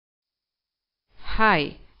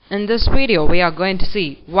Hi, in this video we are going to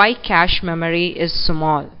see why cache memory is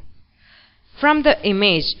small. From the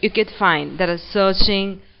image you could find that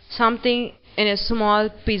searching something in a small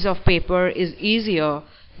piece of paper is easier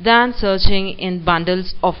than searching in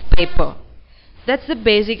bundles of paper. That's the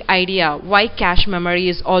basic idea why cache memory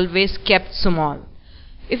is always kept small.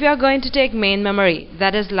 If you are going to take main memory,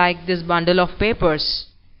 that is like this bundle of papers.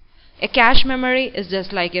 A cache memory is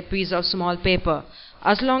just like a piece of small paper.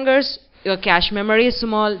 As long as your cache memory is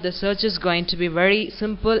small, the search is going to be very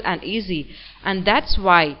simple and easy, and that's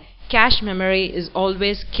why cache memory is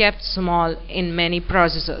always kept small in many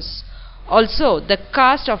processors. Also, the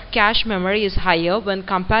cost of cache memory is higher when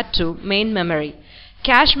compared to main memory.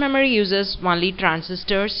 Cache memory uses only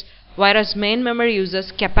transistors, whereas main memory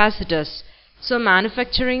uses capacitors. So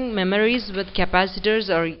manufacturing memories with capacitors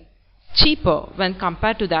are cheaper when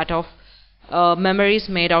compared to that of memories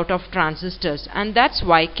made out of transistors, and that's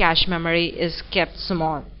why cache memory is kept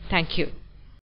small. Thank you.